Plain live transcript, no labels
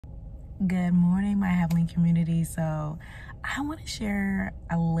Good morning, my heavenly community. So I want to share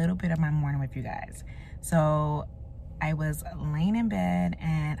a little bit of my morning with you guys. So I was laying in bed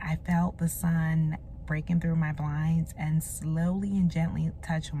and I felt the sun breaking through my blinds and slowly and gently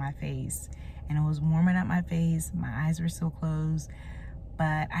touch on my face. And it was warming up my face. My eyes were still closed,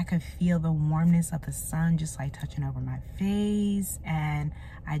 but I could feel the warmness of the sun just like touching over my face. And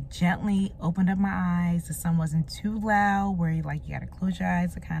I gently opened up my eyes. The sun wasn't too loud where you gotta close your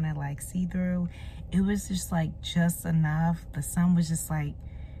eyes to kind of like see through. It was just like just enough. The sun was just like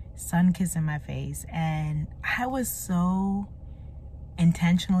sun kissing my face. And I was so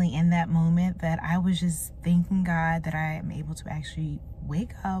intentionally in that moment that I was just thanking God that I am able to actually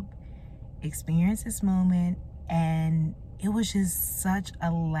wake up, experience this moment. And it was just such a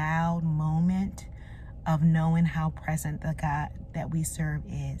loud moment of knowing how present the God that we serve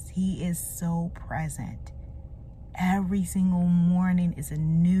is. He is so present. Every single morning is a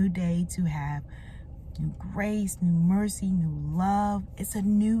new day to have new grace, new mercy, new love. It's a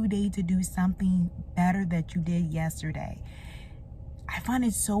new day to do something better that you did yesterday. I find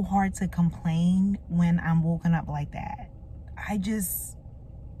it so hard to complain when I'm woken up like that.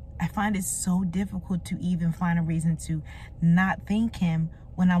 I find it so difficult to even find a reason to not thank him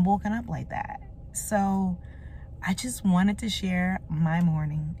when I'm woken up like that. So I just wanted to share my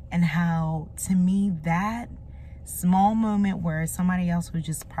morning and how, to me, that small moment where somebody else would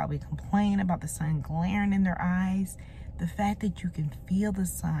just probably complain about the sun glaring in their eyes, the fact that you can feel the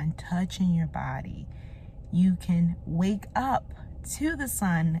sun touching your body, you can wake up to the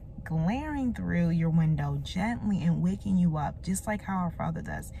sun glaring through your window gently and waking you up, just like how our Father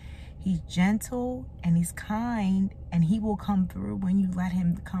does. He's gentle and he's kind, and he will come through when you let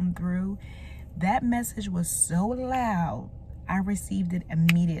him come through. That message was so loud, I received it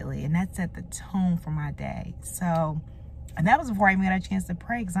immediately, and that set the tone for my day. So, and that was before I even got a chance to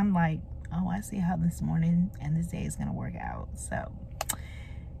pray, because I'm like, oh, I see how this morning and this day is going to work out. So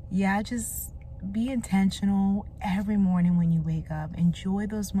yeah, just be intentional every morning when you wake up. Enjoy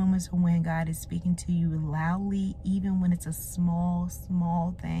those moments when God is speaking to you loudly, even when it's a small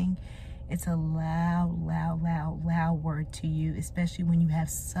thing. It's a loud word to you, especially when you have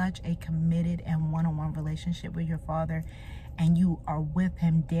such a committed and one-on-one relationship with your Father and you are with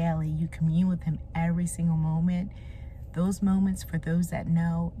him daily. You commune with him every single moment. Those moments, for those that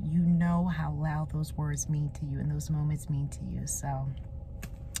know, you know how loud those words mean to you and those moments mean to you. So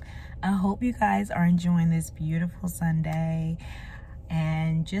I hope you guys are enjoying this beautiful Sunday,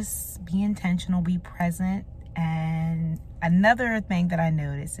 and just be intentional, be present. And another thing that I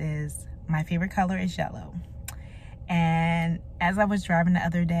noticed is my favorite color is yellow. And as I was driving the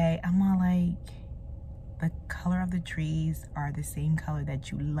other day, I'm all like, the color of the trees are the same color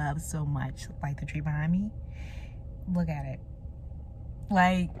that you love so much, like the tree behind me. Look at it.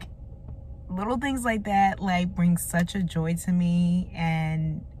 Like, little things like that like bring such a joy to me.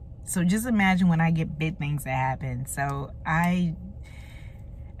 And so just imagine when I get big things that happen. So I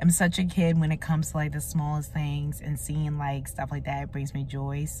am such a kid when it comes to like the smallest things, and seeing like stuff like that, it brings me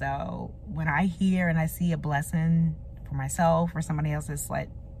joy. So when I hear and I see a blessing for myself or somebody else that's like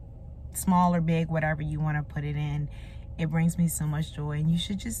small or big, whatever you want to put it in, it brings me so much joy. And you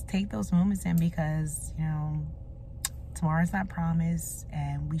should just take those moments in, because, you know, tomorrow's not promised,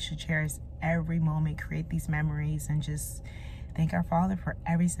 and we should cherish every moment, create these memories, and just thank our Father for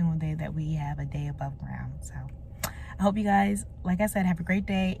every single day that we have a day above ground. So I hope you guys, like I said, have a great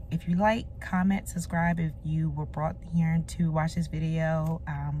day. If you like, comment, subscribe if you were brought here to watch this video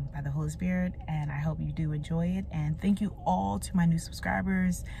by the Holy Spirit, and I hope you do enjoy it. And thank you all to my new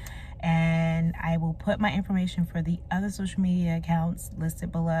subscribers, and I will put my information for the other social media accounts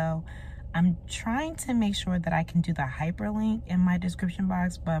listed below. I'm trying to make sure that I can do the hyperlink in my description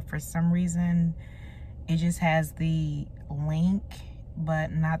box, but for some reason it just has the link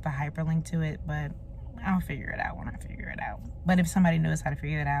but not the hyperlink to it. But I'll figure it out when I figure it out. But if somebody knows how to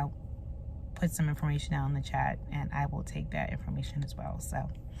figure it out, put some information down in the chat and I will take that information as well. So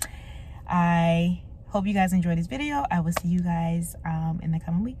I hope you guys enjoyed this video. I will see you guys in the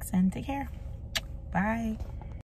coming weeks, and take care. Bye.